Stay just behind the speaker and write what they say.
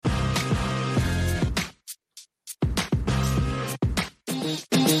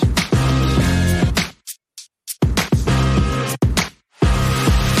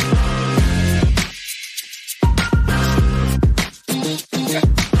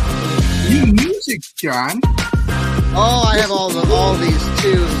new music, John. Oh, I have all these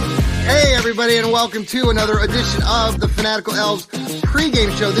too. Hey, everybody, and welcome to another edition of the Fanatical Elfz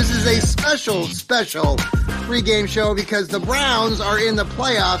pregame show. This is a special pregame show because the Browns are in the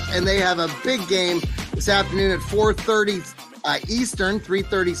playoffs, and they have a big game this afternoon at 4:30 Eastern,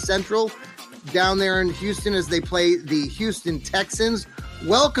 3:30 Central, down there in Houston as they play the Houston Texans.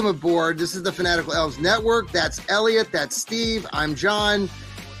 Welcome aboard. This is the Fanatical Elfz Network. That's Elliot. That's Steve. I'm John,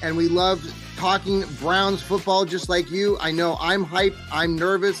 and we love talking Browns football just like you. I know I'm hyped. I'm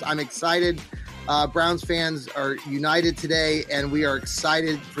nervous. I'm excited. Browns fans are united today, and we are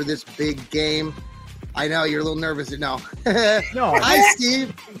excited for this big game. I know you're a little nervous. No. No. Hi,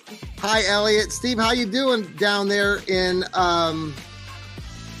 Steve. Hi, Elliot. Steve, how you doing down there in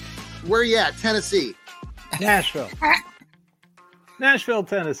where you at? Tennessee. Nashville,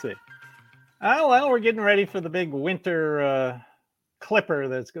 Tennessee. Oh, well, we're getting ready for the big winter clipper.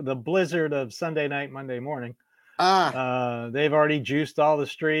 That's the blizzard of Sunday night, Monday morning. They've already juiced all the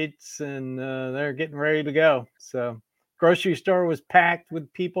streets, and they're getting ready to go. So grocery store was packed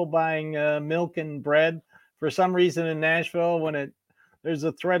with people buying milk and bread. For some reason in Nashville, when there's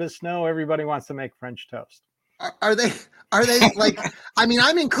a threat of snow, everybody wants to make French toast. Are they like, I mean,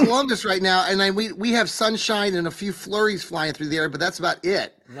 I'm in Columbus right now, and we have sunshine and a few flurries flying through the air, but that's about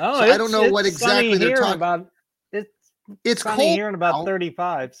it. No, so I don't know what exactly they're talking about. It's cold here in about now,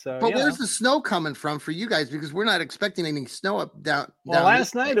 35. So, but where's the snow coming from for you guys? Because we're not expecting any snow down.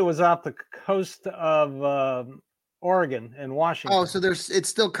 Last night it was off the coast of Oregon and Washington. Oh, so it's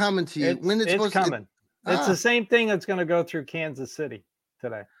still coming to you. When it's supposed coming. It's the same thing that's going to go through Kansas City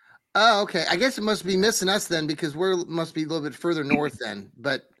today. Oh, okay. I guess it must be missing us then, because must be a little bit further north then.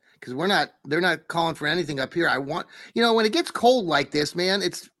 But because they're not calling for anything up here. I want, when it gets cold like this, man,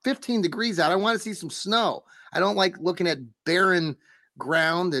 it's 15 degrees out. I want to see some snow. I don't like looking at barren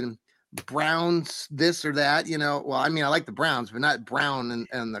ground and browns, this or that, Well, I mean, I like the Browns, but not brown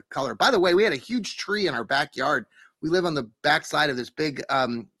and the color. By the way, we had a huge tree in our backyard. We live on the backside of this big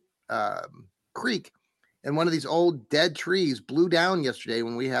creek, and one of these old dead trees blew down yesterday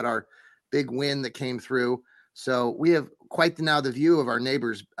when we had our big wind that came through. So we have quite the view of our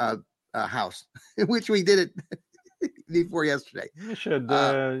neighbor's house, which we did it before yesterday. You should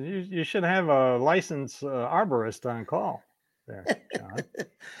you should have a licensed arborist on call there, John.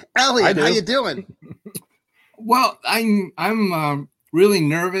 Elliot, how you doing? Well, I'm really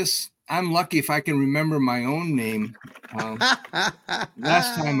nervous. I'm lucky if I can remember my own name.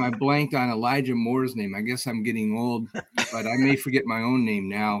 Last time I blanked on Elijah Moore's name. I guess I'm getting old, but I may forget my own name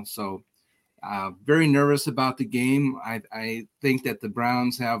now. So very nervous about the game. I think that the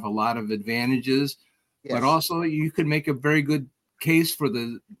Browns have a lot of advantages. Yes. But also you could make a very good case for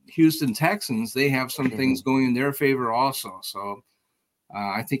the Houston Texans. They have some things going in their favor also. So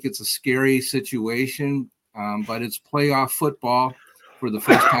I think it's a scary situation, but it's playoff football for the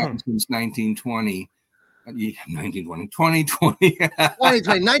first time since 1920. 2020. 1920. Wow.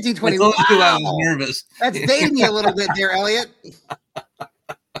 I was nervous. That's dating you a little bit there, Elliot.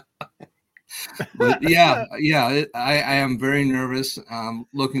 But I am very nervous.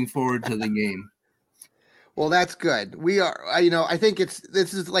 Looking forward to the game. Well, that's good. We are, I think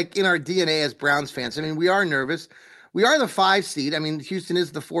this is like in our DNA as Browns fans. I mean, we are nervous. We are the 5 seed. I mean, Houston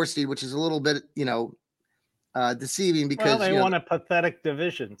is the 4 seed, which is a little bit, deceiving because they won a pathetic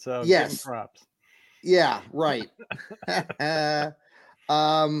division. So yes, props. Yeah, right.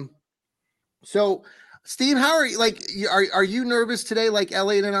 So Steve, how are you? Like, are you nervous today, like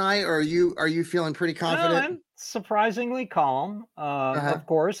Elliot and I, or are you feeling pretty confident? No, I'm surprisingly calm. Of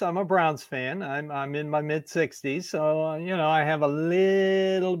course, I'm a Browns fan. I'm in my mid 60s, so I have a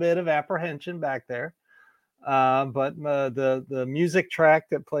little bit of apprehension back there. But the music track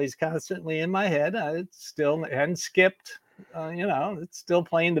that plays constantly in my head, it hadn't skipped. It's still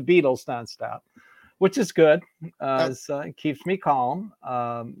playing the Beatles nonstop, which is good. So it keeps me calm.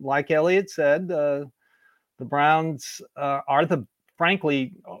 Like Elliot said, the Browns are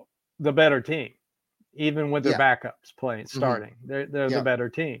frankly the better team, even with their backups starting. They're the better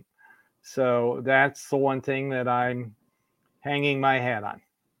team. So that's the one thing that I'm hanging my hat on.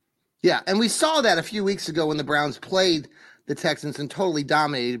 Yeah, and we saw that a few weeks ago when the Browns played the Texans and totally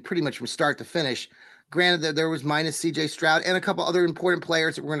dominated pretty much from start to finish. Granted that there was minus C.J. Stroud and a couple other important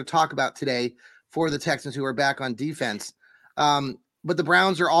players that we're going to talk about today for the Texans who are back on defense. But the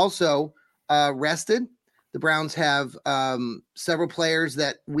Browns are also rested. The Browns have several players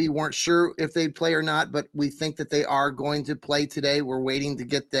that we weren't sure if they'd play or not, but we think that they are going to play today. We're waiting to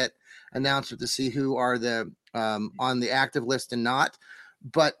get that announcement to see who are the on the active list and not.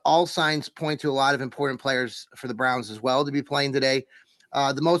 But all signs point to a lot of important players for the Browns as well to be playing today.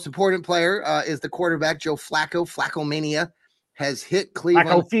 The most important player is the quarterback, Joe Flacco. Flacco Mania has hit Cleveland.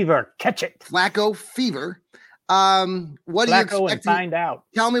 Flacco fever. Catch it. Flacco fever. What Flacco are you expecting? And find out.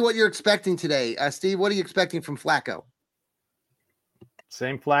 Tell me what you're expecting today. Steve, what are you expecting from Flacco?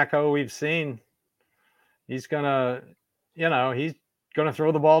 Same Flacco we've seen. He's going to, he's going to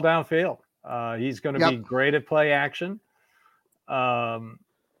throw the ball downfield. He's going to be great at play action. And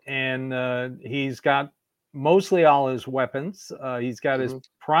he's got mostly all his weapons. He's got his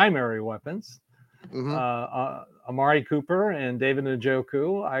primary weapons. Amari Cooper and David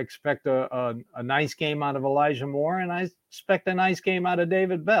Njoku. I expect a nice game out of Elijah Moore, and I expect a nice game out of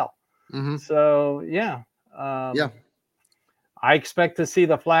David Bell. So, I expect to see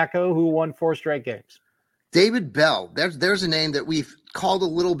the Flacco who won 4 straight games. David Bell, there's a name that we've called a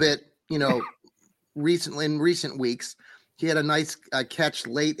little bit, recently in recent weeks. He had a nice catch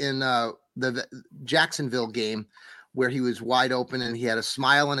late in the Jacksonville game where he was wide open and he had a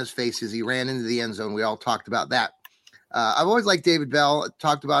smile on his face as he ran into the end zone. We all talked about that. I've always liked David Bell.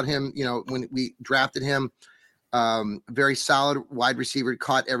 Talked about him, when we drafted him. Very solid wide receiver,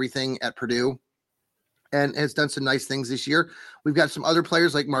 caught everything at Purdue and has done some nice things this year. We've got some other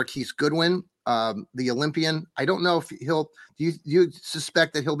players like Marquise Goodwin, the Olympian. I don't know if do you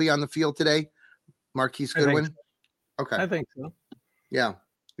suspect that he'll be on the field today? Marquise Goodwin? So. Okay. I think so. Yeah.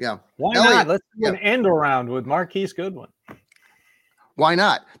 Why not? Let's do an end around with Marquise Goodwin. Why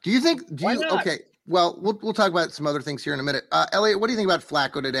not? Why not? Okay. Well, we'll talk about some other things here in a minute. Elliot, what do you think about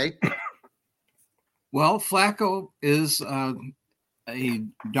Flacco today? Well, Flacco is a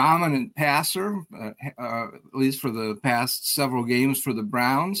dominant passer, at least for the past several games for the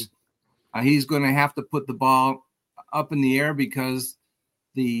Browns. He's going to have to put the ball up in the air because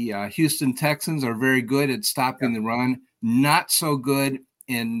the Houston Texans are very good at stopping the run, not so good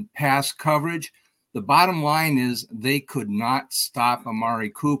in pass coverage. The bottom line is they could not stop Amari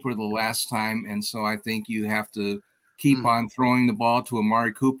Cooper the last time, and so I think you have to keep on throwing the ball to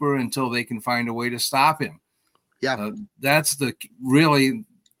Amari Cooper until they can find a way to stop him. Yeah, that's really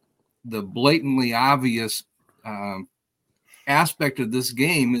the blatantly obvious aspect of this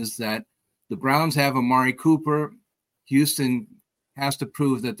game is that the Browns have Amari Cooper. Houston has to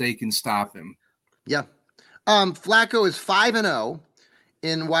prove that they can stop him. Yeah. Flacco is 5-0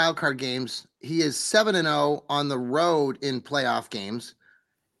 in wildcard games. He is 7-0 on the road in playoff games.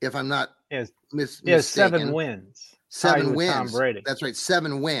 If I'm not mistaken. He has 7 wins. 7 wins. Tom Brady. That's right.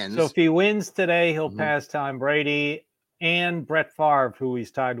 7 wins. So if he wins today, he'll pass Tom Brady and Brett Favre, who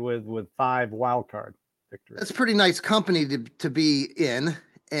he's tied with 5 wildcard victories. That's pretty nice company to be in.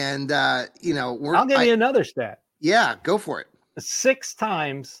 And, I'll give you another stat. Yeah, go for it. 6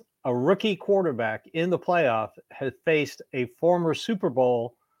 times a rookie quarterback in the playoff has faced a former Super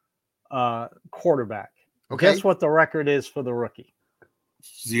Bowl quarterback. Okay. Guess what the record is for the rookie?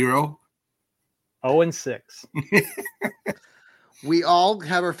 0. 0-6. We all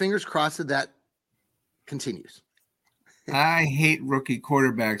have our fingers crossed that continues. I hate rookie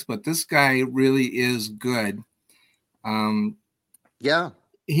quarterbacks, but this guy really is good. Yeah.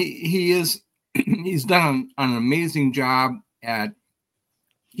 He is. He's done an amazing job at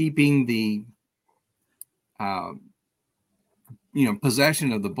keeping the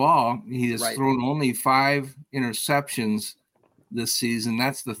possession of the ball. He has thrown only 5 interceptions this season.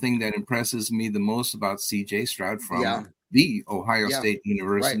 That's the thing that impresses me the most about CJ Stroud from the Ohio State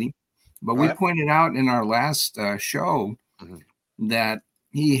University. Right. But we pointed out in our last show that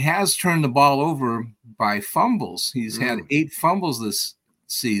he has turned the ball over by fumbles. He's had 8 fumbles this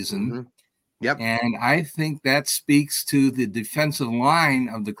season. Yep. And I think that speaks to the defensive line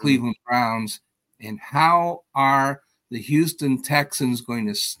of the Cleveland Browns and how are the Houston Texans going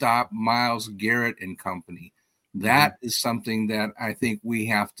to stop Myles Garrett and company. That is something that I think we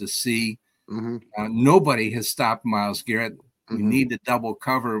have to see. Nobody has stopped Myles Garrett. We need to double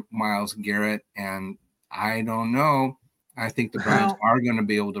cover Myles Garrett, and I don't know. I think the Browns are going to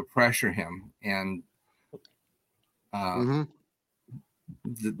be able to pressure him, and that's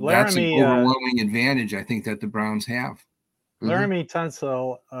an overwhelming advantage I think that the Browns have. Laramie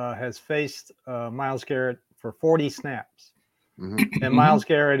Tunsil has faced Myles Garrett for 40 snaps, and Myles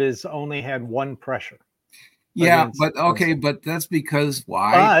Garrett has only had 1 pressure. Yeah, but that's because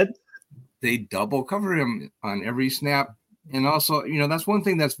why? But they double cover him on every snap. And also, that's one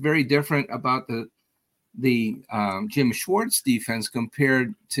thing that's very different about the Jim Schwartz defense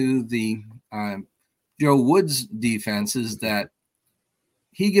compared to the Joe Woods defense is that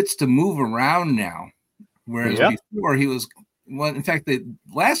he gets to move around now, whereas before he was in fact,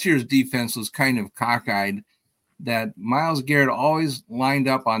 last year's defense was kind of cockeyed that Myles Garrett always lined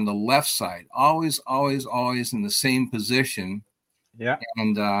up on the left side, always in the same position. Yeah.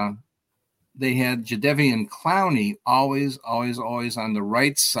 And they had Jadeveon Clowney always on the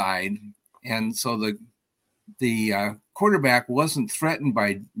right side. And so the quarterback wasn't threatened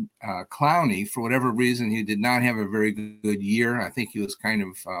by Clowney. For whatever reason, he did not have a very good year. I think he was kind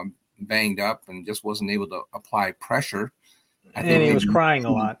of banged up and just wasn't able to apply pressure. I think he was crying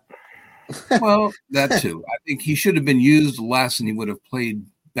a lot. Well, that too. I think he should have been used less and he would have played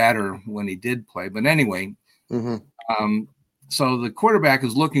better when he did play. But anyway, so the quarterback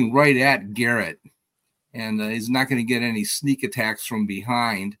is looking right at Garrett, and he's not going to get any sneak attacks from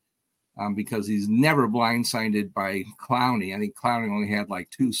behind because he's never blindsided by Clowney. I think Clowney only had like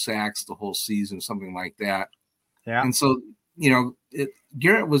 2 sacks the whole season, something like that. Yeah. And so,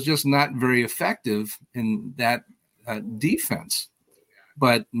 Garrett was just not very effective in that defense.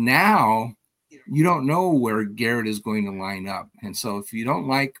 But now you don't know where Garrett is going to line up. And so if you don't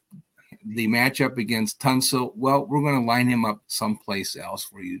like the matchup against Tunsil, well, we're going to line him up someplace else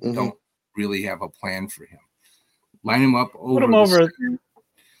where you don't really have a plan for him. Line him up over. Put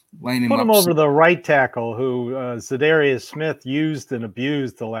him over the right tackle who Zadarius Smith used and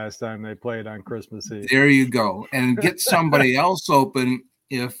abused the last time they played on Christmas Eve. There you go. And get somebody else open.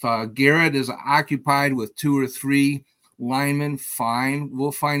 If Garrett is occupied with 2 or 3 linemen, fine.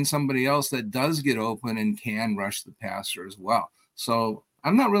 We'll find somebody else that does get open and can rush the passer as well. So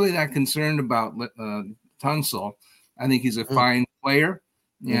I'm not really that concerned about Tunsil. I think he's a fine player,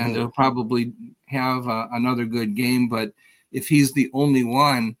 and he'll probably have another good game. But if he's the only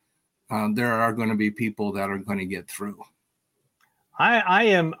one, there are going to be people that are going to get through. I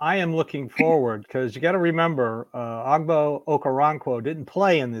am looking forward because you got to remember Agbo Okoronkwo didn't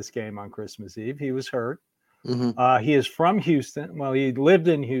play in this game on Christmas Eve. He was hurt. He is from Houston. Well, he lived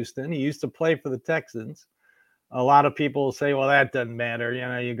in Houston. He used to play for the Texans. A lot of people say, well, that doesn't matter.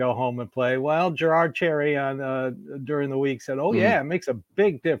 You go home and play. Well, Gerard Cherry during the week said, yeah, it makes a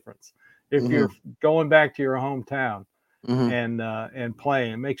big difference if you're going back to your hometown and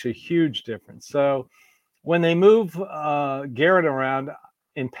playing. It makes a huge difference. So when they move Garrett around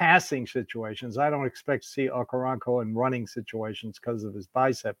in passing situations, I don't expect to see Okoronkwo in running situations because of his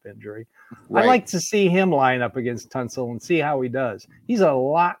bicep injury. Right. I like to see him line up against Tunsil and see how he does. He's a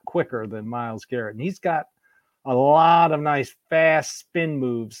lot quicker than Myles Garrett, and he's got a lot of nice fast spin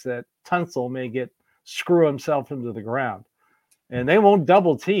moves that Tunsil may screw himself into the ground, and they won't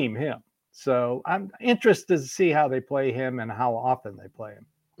double team him. So I'm interested to see how they play him and how often they play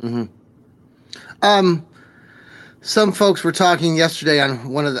him. Some folks were talking yesterday on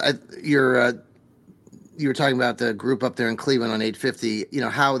one of you were talking about the group up there in Cleveland on 850,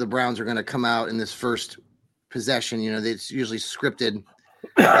 how the Browns are going to come out in this first possession. It's usually scripted,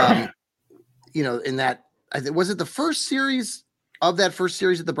 in that, was it the first series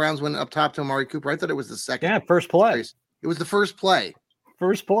that the Browns went up top to Amari Cooper? I thought it was the second. Yeah, first play. Series. It was the first play.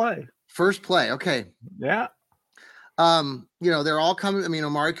 First play. Okay. Yeah. They're all coming.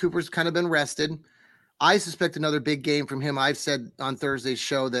 Amari Cooper's kind of been rested. I suspect another big game from him. I've said on Thursday's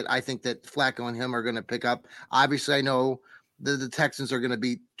show that I think that Flacco and him are going to pick up. Obviously, I know the Texans are going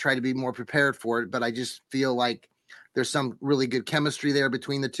to try to be more prepared for it, but I just feel like there's some really good chemistry there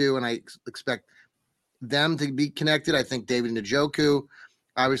between the two, and I expect them to be connected. I think David Njoku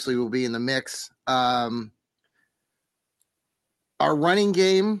obviously will be in the mix. Our running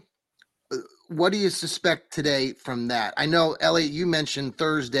game, what do you suspect today from that? I know, Elliot, you mentioned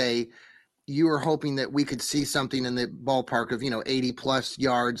Thursday you were hoping that we could see something in the ballpark of 80 plus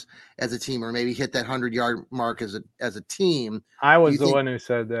yards as a team, or maybe hit that 100-yard mark as a team. I was the one who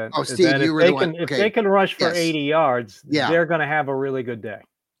said that. Oh, Steve, you were the one. If they can rush for 80 yards, they're going to have a really good day.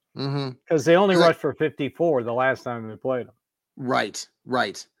 Because they only rushed for 54 the last time they played them. Right.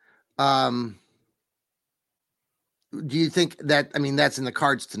 Do you think that? That's in the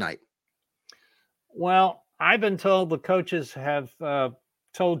cards tonight. Well, I've been told the coaches have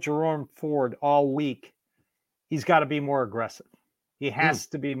told Jerome Ford all week he's got to be more aggressive. He has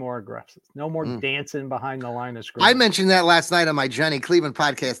to be more aggressive. No more dancing behind the line of scrimmage. I mentioned that last night on my Johnny Cleveland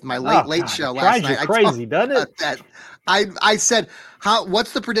podcast, my late show last night. Crazy, doesn't it? That. I said,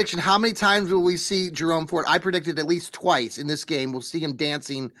 what's the prediction? How many times will we see Jerome Ford? I predicted at least twice in this game. We'll see him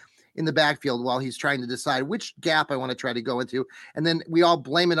dancing in the backfield while he's trying to decide which gap I want to try to go into. And then we all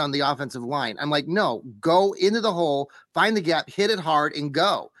blame it on the offensive line. I'm like, no, go into the hole, find the gap, hit it hard, and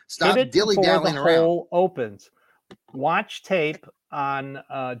go. Stop dilly-dallying around. The hole opens. Watch tape on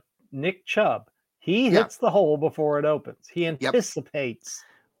Nick Chubb. He hits the hole before it opens. He anticipates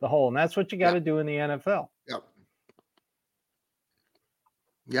the hole, and that's what you got to do in the NFL.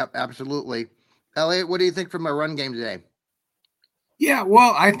 Yep, absolutely. Elliot, what do you think from our run game today? Yeah,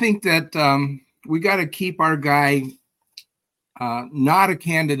 well, I think that we got to keep our guy not a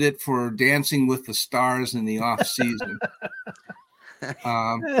candidate for Dancing with the Stars in the off season.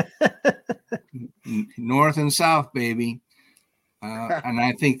 North and South, baby. And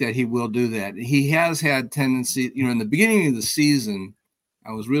I think that he will do that. He has had tendency, in the beginning of the season,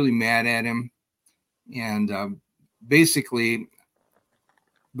 I was really mad at him. And basically,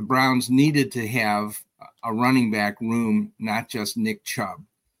 the Browns needed to have a running back room, not just Nick Chubb.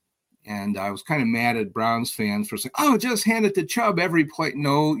 And I was kind of mad at Browns fans for saying, just hand it to Chubb every play.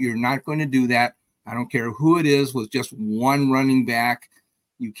 No, you're not going to do that. I don't care who it is with just one running back.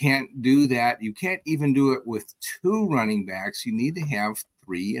 You can't do that. You can't even do it with two running backs. You need to have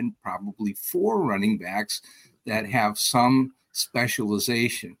 3 and probably 4 running backs that have some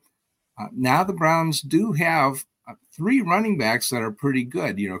specialization. Now the Browns do have 3 running backs that are pretty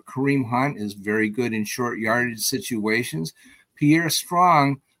good. Kareem Hunt is very good in short yardage situations. Pierre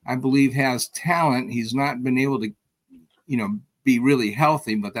Strong, I believe, has talent. He's not been able to, be really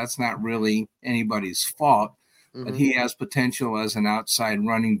healthy, but that's not really anybody's fault. Mm-hmm. But he has potential as an outside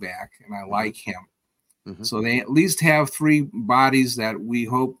running back, and I like him. Mm-hmm. So they at least have 3 bodies that we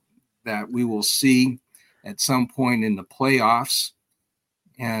hope that we will see at some point in the playoffs.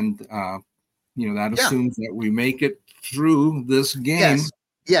 And, that assumes that we make it through this game.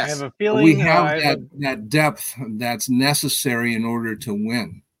 Yes. I have a feeling we have that depth that's necessary in order to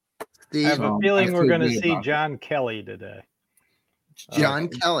win. I have a feeling we're going to see John Kelly today. John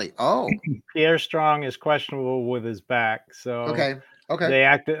Kelly. Oh, Pierre Strong is questionable with his back. So okay.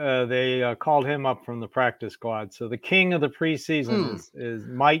 They called him up from the practice squad. So the king of the preseason is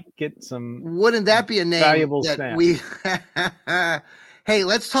might get some. Wouldn't that be a name valuable that snap. we? Hey,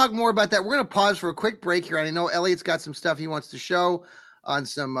 let's talk more about that. We're going to pause for a quick break here. I know Elliot's got some stuff he wants to show on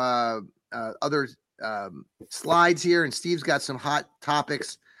some other slides here, and Steve's got some hot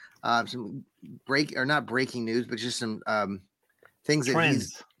topics, some not breaking news, but just some things that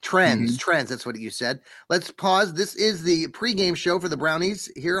trends. That's what you said. Let's pause. This is the pregame show for the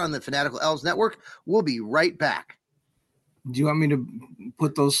Brownies here on the Fanatical Elves Network. We'll be right back. Do you want me to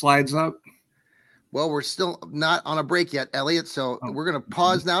put those slides up? Well, we're still not on a break yet, Elliot, so we're going to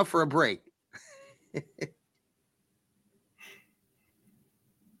pause now for a break.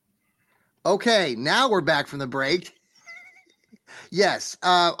 Okay, now we're back from the break. Yes,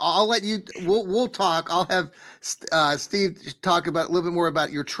 I'll let you. We'll talk. I'll have Steve talk about a little bit more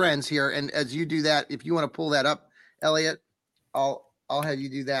about your trends here, and as you do that, if you want to pull that up, Elliot, I'll have you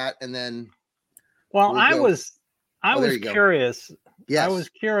do that, and then. Well, I was curious. Yes. I was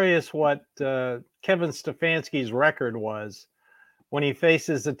curious what Kevin Stefanski's record was when he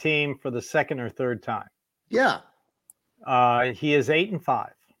faces a team for the second or third time. Yeah. He is 8-5.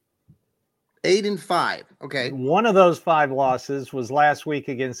 8-5. Okay. One of those 5 losses was last week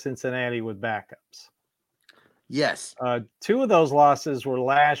against Cincinnati with backups. Yes. 2 of those losses were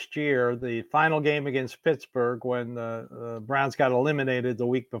last year, the final game against Pittsburgh when the Browns got eliminated the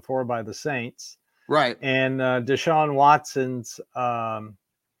week before by the Saints. Right. And Deshaun Watson's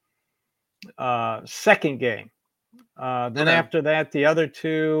second game. Then after that, the other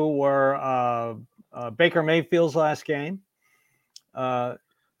 2 were Baker Mayfield's last game.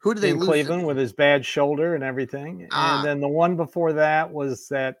 Who did they lose? Cleveland with his bad shoulder and everything. And then the one before that was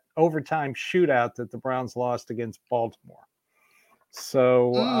that overtime shootout that the Browns lost against Baltimore.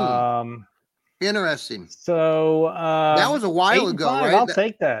 So interesting. So that was a while ago, right? I'll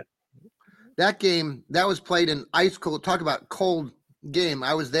take that. That game that was played in ice cold. Talk about cold game.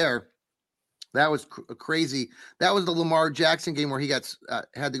 I was there. That was crazy. That was the Lamar Jackson game where he got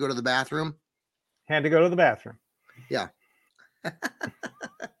had to go to the bathroom. Had to go to the bathroom. Yeah.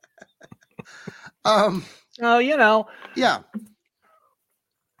 Yeah.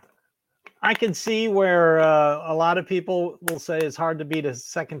 I can see where a lot of people will say it's hard to beat a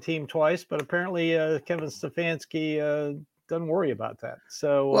second team twice, but apparently Kevin Stefanski doesn't worry about that.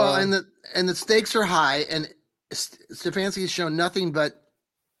 So and the stakes are high, and Stefanski has shown nothing but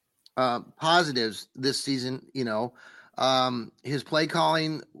positives this season. His play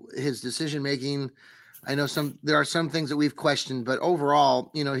calling, his decision making. I know there are some things that we've questioned, but overall,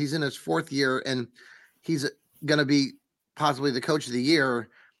 he's in his 4th year and he's going to be possibly the coach of the year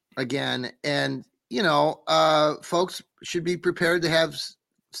again. And, folks should be prepared to have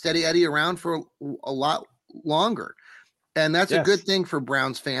Steady Eddie around for a lot longer. And that's a good thing for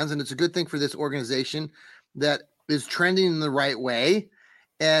Browns fans. And it's a good thing for this organization that is trending in the right way.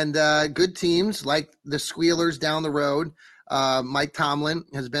 And good teams like the Squealers down the road. Mike Tomlin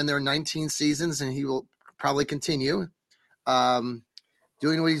has been there 19 seasons, and he will probably continue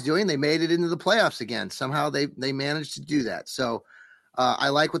doing what he's doing. They made it into the playoffs again. Somehow they managed to do that. So I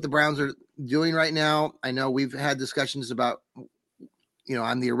like what the Browns are doing right now. I know we've had discussions about,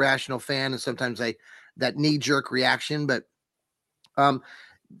 I'm the irrational fan, and sometimes that knee-jerk reaction, but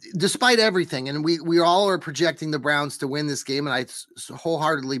despite everything, and we all are projecting the Browns to win this game, and I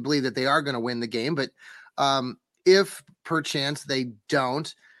wholeheartedly believe that they are going to win the game. But if perchance they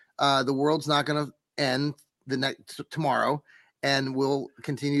don't, the world's not going to end tomorrow, and we'll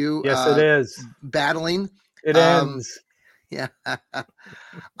continue. Yes, it is battling. It ends. Yeah,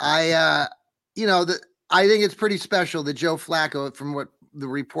 I think it's pretty special that Joe Flacco, from what the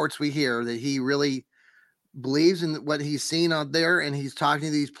reports we hear, that he really believes in what he's seen out there, and he's talking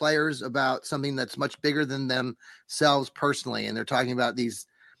to these players about something that's much bigger than themselves personally, and they're talking about this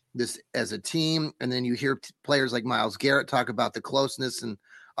as a team. And then you hear players like Myles Garrett talk about the closeness and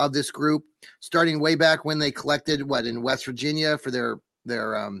of this group, starting way back when they collected in West Virginia for their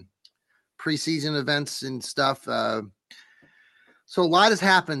preseason events and stuff. So a lot has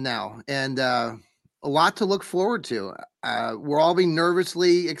happened now, and a lot to look forward to. We're all being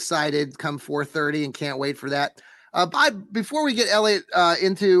nervously excited come 4:30 and can't wait for that. Before we get Elliot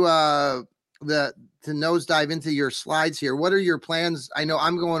into to nosedive into your slides here, what are your plans? I know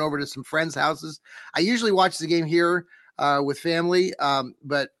I'm going over to some friends' houses. I usually watch the game here with family,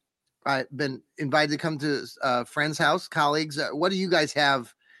 but I've been invited to come to a friend's house, colleagues. What do you guys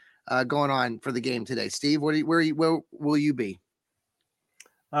have going on for the game today? Steve, where will you be?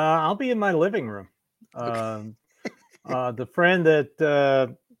 I'll be in my living room. Okay. The friend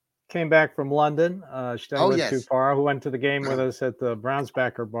that came back from London, she doesn't live too far, who went to the game with us at the Browns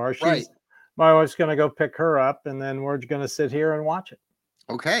backer bar. My wife's going to go pick her up, and then we're going to sit here and watch it.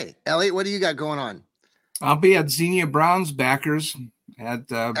 Okay. Elliot, what do you got going on? I'll be at Xenia Browns backers at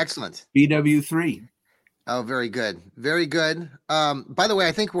excellent BW3. Oh, very good. Very good. By the way,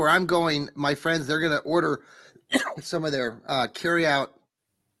 I think where I'm going, my friends, they're going to order some of their carry-out,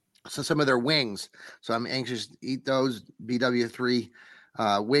 some of their wings. So I'm anxious to eat those BW3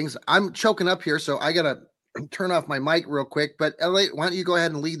 wings. I'm choking up here, so I got to turn off my mic real quick. But Elliot, why don't you go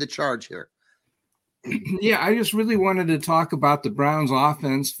ahead and lead the charge here? Yeah, I just really wanted to talk about the Browns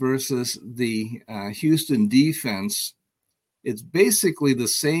offense versus the Houston defense. It's basically the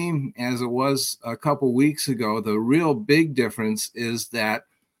same as it was a couple weeks ago. The real big difference is that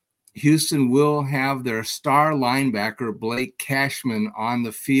Houston will have their star linebacker, Blake Cashman, on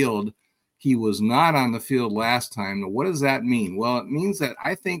the field. He was not on the field last time. Now, what does that mean? Well, it means that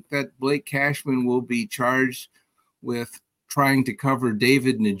I think that Blake Cashman will be charged with trying to cover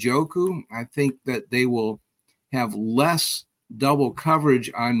David Njoku. I think that they will have less double coverage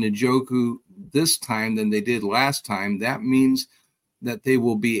on Njoku this time than they did last time. That means that they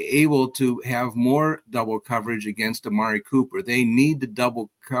will be able to have more double coverage against Amari Cooper. They need to double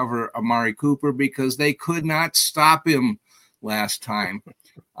cover Amari Cooper because they could not stop him last time.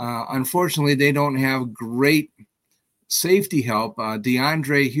 Unfortunately, they don't have great safety help.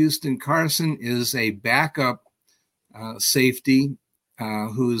 DeAndre Houston Carson is a backup safety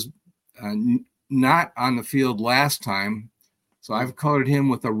who's not on the field last time. So I've colored him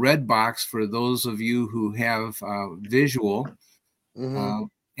with a red box for those of you who have visual. Mm-hmm.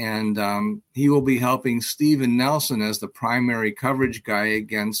 And he will be helping Steven Nelson as the primary coverage guy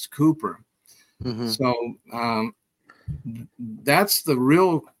against Cooper. Mm-hmm. So that's the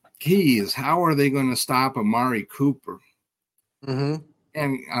real key, is how are they going to stop Amari Cooper? Mm-hmm.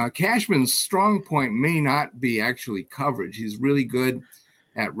 And Cashman's strong point may not be actually coverage. He's really good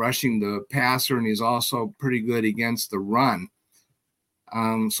at rushing the passer, and he's also pretty good against the run.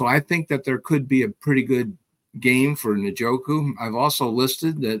 So I think that there could be a pretty good game for Njoku. I've also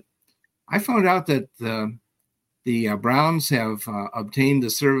listed that I found out that the Browns have obtained the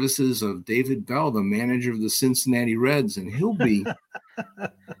services of David Bell, the manager of the Cincinnati Reds, and he'll be.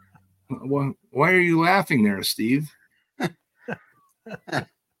 Well, why are you laughing there, Steve?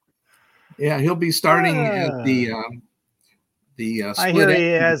 Yeah, he'll be starting at the split. I hear he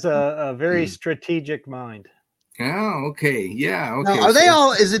has a very strategic mind. Oh, okay. Yeah, okay. Now, are they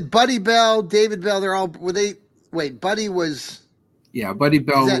all? Is it Buddy Bell, David Bell? They're all. Were they? Wait, Buddy was. Yeah, Buddy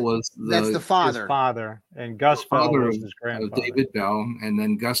Bell that's the father. His father, and Gus Bell was his grandfather. David Bell, and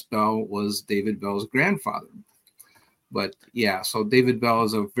then Gus Bell was David Bell's grandfather. But yeah, so David Bell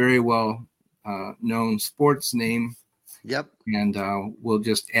is a very well known sports name. Yep. And we'll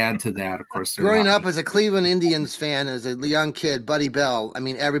just add to that, of course. Growing up as a Cleveland Indians fan, as a young kid, Buddy Bell. I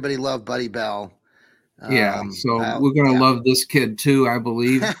mean, everybody loved Buddy Bell. Yeah, so we're going to love this kid too, I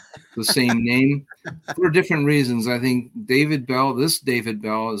believe, the same name, for different reasons. I think David Bell is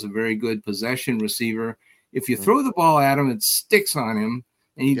a very good possession receiver. If you throw the ball at him, it sticks on him,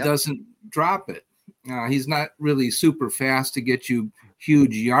 and he doesn't drop it. He's not really super fast to get you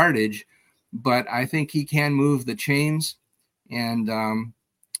huge yardage, but I think he can move the chains, and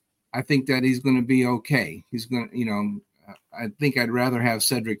I think that he's going to be okay. He's going to, I think I'd rather have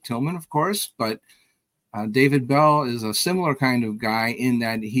Cedric Tillman, of course, but David Bell is a similar kind of guy in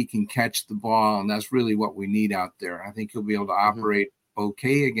that he can catch the ball, and that's really what we need out there. I think he'll be able to operate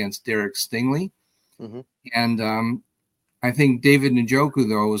okay against Derek Stingley. And I think David Njoku,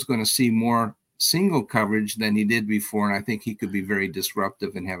 though, is going to see more single coverage than he did before, and I think he could be very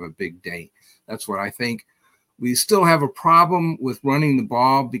disruptive and have a big day. That's what I think. We still have a problem with running the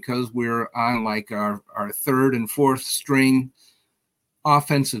ball because we're on like our third and fourth string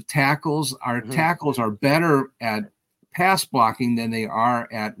offensive tackles. Our tackles are better at pass blocking than they are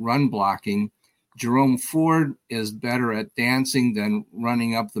at run blocking. Jerome Ford is better at dancing than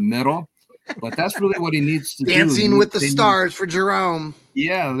running up the middle, but that's really what he needs to do. Dancing with the stars for Jerome.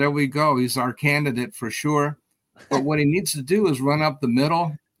 Yeah, there we go. He's our candidate for sure. But what he needs to do is run up the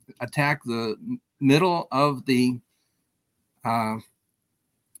middle, attack the middle of the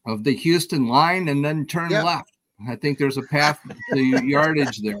Houston line, and then turn left. I think there's a path to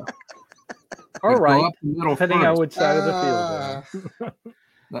yardage there. All right. Go up the middle depending on which side of the field.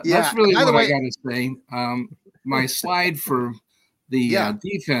 That's really what I got to say. My slide for the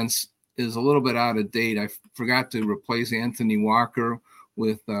defense is a little bit out of date. I forgot to replace Anthony Walker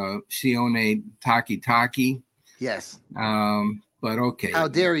with Sione Takitaki. Yes. But okay. How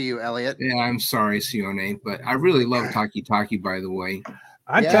dare you, Elliot? Yeah, I'm sorry, Sione, but I really love Takitaki, by the way.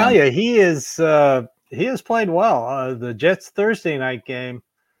 I tell you, he has played well. The Jets Thursday night game,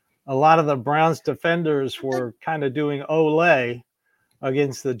 a lot of the Browns defenders were kind of doing ole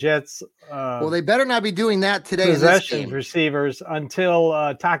against the Jets. Well, they better not be doing that today. Possession receivers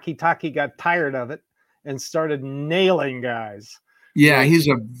until Taki got tired of it and started nailing guys. Yeah, he's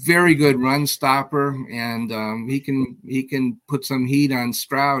a very good run stopper, and he can put some heat on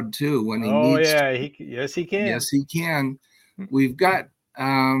Stroud too when he needs. Yes, he can. Yes, he can. We've got,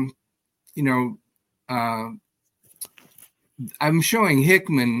 I'm showing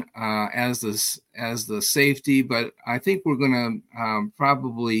Hickman as the safety, but I think we're going to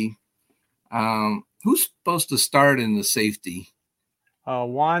probably who's supposed to start in the safety?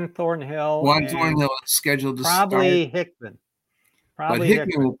 Juan Thornhill. Juan Thornhill is scheduled to probably start. Hickman. But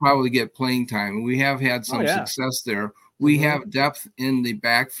Hickman will probably get playing time. We have had some success there. We have depth in the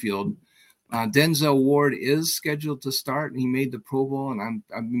backfield. Denzel Ward is scheduled to start, and he made the Pro Bowl, and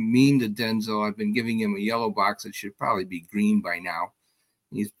I'm mean to Denzel. I've been giving him a yellow box. It should probably be green by now.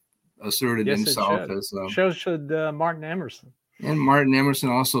 He's asserted himself as should Martin Emerson. And Martin Emerson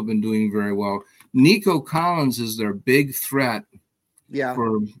also been doing very well. Nico Collins is their big threat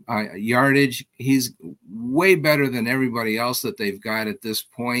for yardage. He's way better than everybody else that they've got at this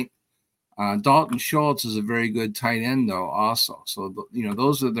point. Dalton Schultz is a very good tight end, though, also. So,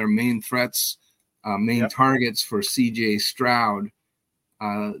 those are their main threats, targets for C.J. Stroud.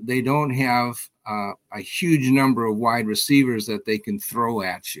 They don't have a huge number of wide receivers that they can throw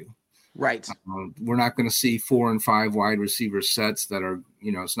at you. Right. We're not going to see 4 and 5 wide receiver sets that are,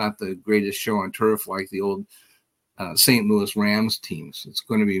 it's not the greatest show on turf like the old St. Louis Rams teams. It's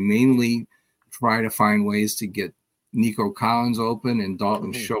going to be mainly try to find ways to get Nico Collins open and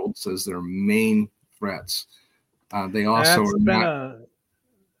Dalton Schultz as their main threats. They also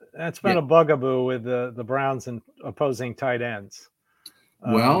that's been a bugaboo with the Browns and opposing tight ends.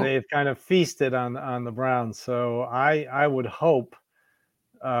 They've kind of feasted on the Browns. So I would hope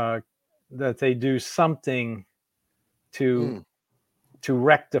that they do something to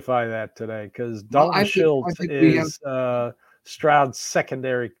rectify that today, because Dalton Schultz is Stroud's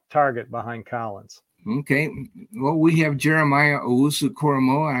secondary target behind Collins. Okay. Well, we have Jeremiah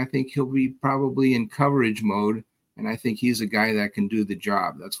Owusu-Koramoah, and I think he'll be probably in coverage mode, and I think he's a guy that can do the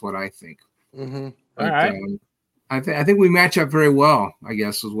job. That's what I think. All right. I think we match up very well, I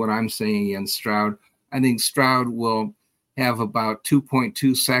guess, is what I'm saying against Stroud. I think Stroud will have about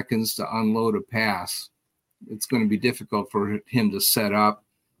 2.2 seconds to unload a pass. It's going to be difficult for him to set up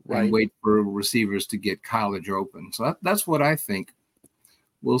and wait for receivers to get college open. So that's what I think.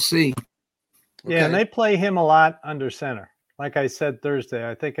 We'll see. Okay. Yeah, and they play him a lot under center. Like I said Thursday,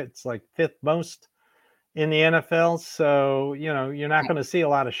 I think it's like 5th most in the NFL. So, you're not going to see a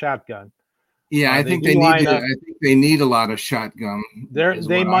lot I think they need a lot of shotgun.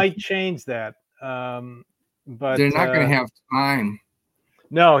 They might change that. But they're not going to have time.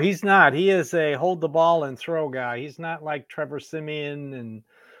 No, he's not. He is a hold the ball and throw guy. He's not like Trevor Siemian and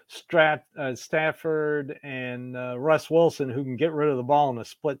Stafford and Russ Wilson, who can get rid of the ball in a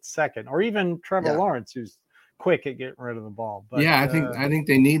split second, or even Trevor Lawrence, who's quick at getting rid of the ball. But, yeah, I think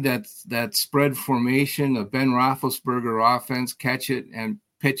they need that spread formation of Ben Roethlisberger offense, catch it and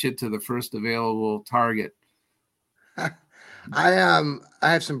pitch it to the first available target. I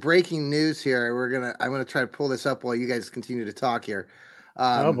have some breaking news here. I'm gonna try to pull this up while you guys continue to talk here.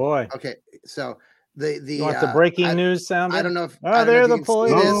 Oh boy. Okay, so you want the breaking news sound? I don't know if there the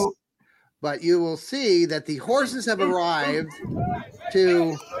police. But you will see that the horses have arrived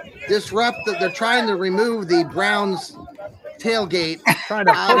to disrupt. They're trying to remove the Browns tailgate, trying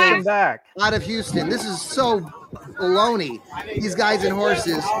to push them back out of Houston. This is so baloney. These guys and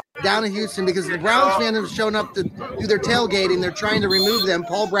horses down in Houston because the Browns fans have shown up to do their tailgating. They're trying to remove them.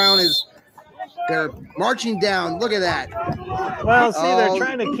 Paul Brown they're marching down. Look at that. Well, see, they're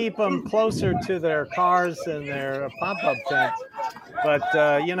trying to keep them closer to their cars and their pop-up tents. But,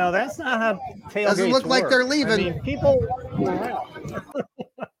 that's not how tailgates doesn't look like they're leaving. I mean, people.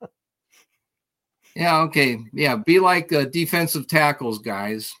 Yeah, okay. Yeah, be like defensive tackles,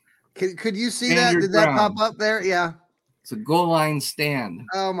 guys. Could you see that? Did that pop up there? Yeah. It's a goal line stand.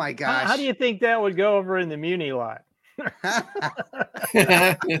 Oh, my gosh. How do you think that would go over in the Muni lot?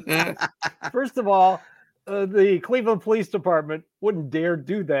 First of all, the Cleveland Police Department wouldn't dare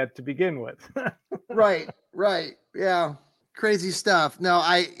do that to begin with. Right. Yeah. Crazy stuff. No,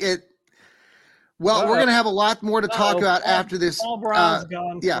 we're going to have a lot more to talk about after this. Paul Brown's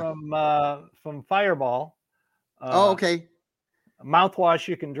gone from Fireball. Okay. Mouthwash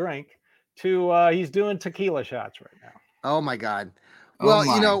you can drink to he's doing tequila shots right now. Oh my God. Well,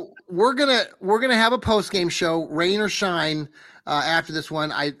 we're gonna have a post-game show, rain or shine, after this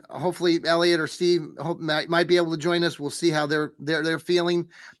one. Hopefully Elliot or Steve might be able to join us. We'll see how they're feeling.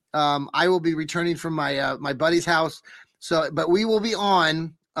 I will be returning from my buddy's house, but we will be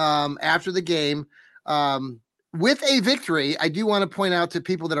on after the game with a victory. I do want to point out to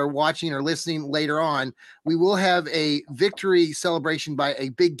people that are watching or listening later on, we will have a victory celebration by a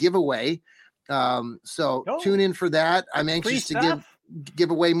big giveaway. Tune in for that. I'm anxious to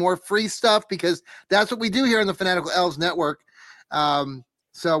give away more free stuff because that's what we do here on the Fanatical Elfz Network.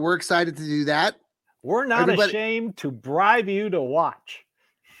 So we're excited to do that. We're not ashamed to bribe you to watch.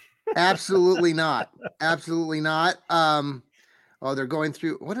 Absolutely not. Absolutely not. They're going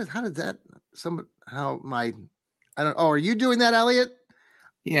through are you doing that, Elliot?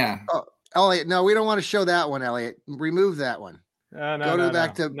 Yeah. Oh, Elliot, no, we don't want to show that one, Elliot. Remove that one.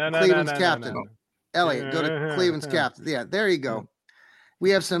 Back to Cleveland's captain. Elliot, go to Cleveland's captain. Yeah, there you go. We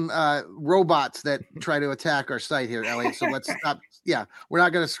have some robots that try to attack our site here, Elliot. So let's stop. Yeah, we're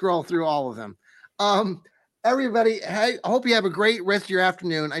not going to scroll through all of them. Everybody, I hope you have a great rest of your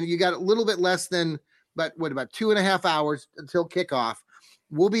afternoon. And you got a little bit less than, about 2.5 hours until kickoff.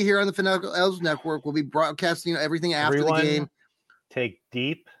 We'll be here on the Fanatical Elfz Network. We'll be broadcasting everything after the game. Take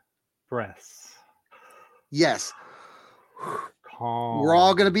deep breaths. Yes. Calm. We're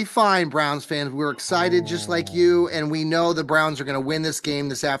all going to be fine, Browns fans. We're excited just like you, and we know the Browns are going to win this game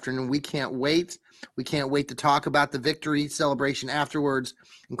this afternoon. We can't wait. We can't wait to talk about the victory celebration afterwards,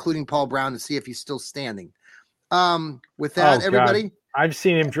 including Paul Brown, to see if he's still standing. With that, everybody. God. I've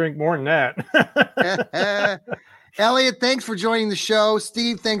seen him drink more than that. Elliot, thanks for joining the show.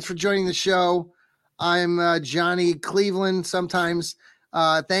 Steve, thanks for joining the show. I'm Johnny Cleveland sometimes.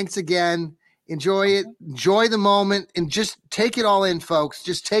 Thanks again. Enjoy it. Enjoy the moment and just take it all in, folks.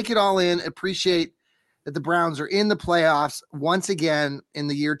 Just take it all in. Appreciate that the Browns are in the playoffs once again in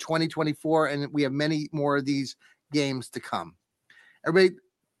the year 2024, and we have many more of these games to come. Everybody,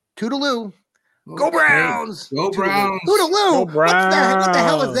 toodaloo. Go Browns! Go Browns! Toodaloo! Go Browns! What the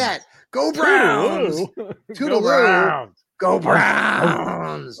hell is that? Go Browns! Toodaloo! Go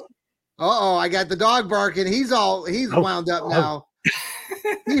Browns! Uh-oh, I got the dog barking. He's wound up now.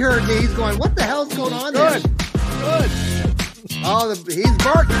 He heard me. He's going, what the hell's going on there? Good. Oh, he's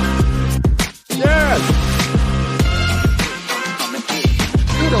barking. Yes.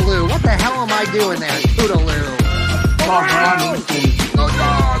 Toodaloo. What the hell am I doing there? Toodaloo. Go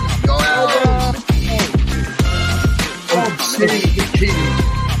dogs. Go Elfz. Oh, city,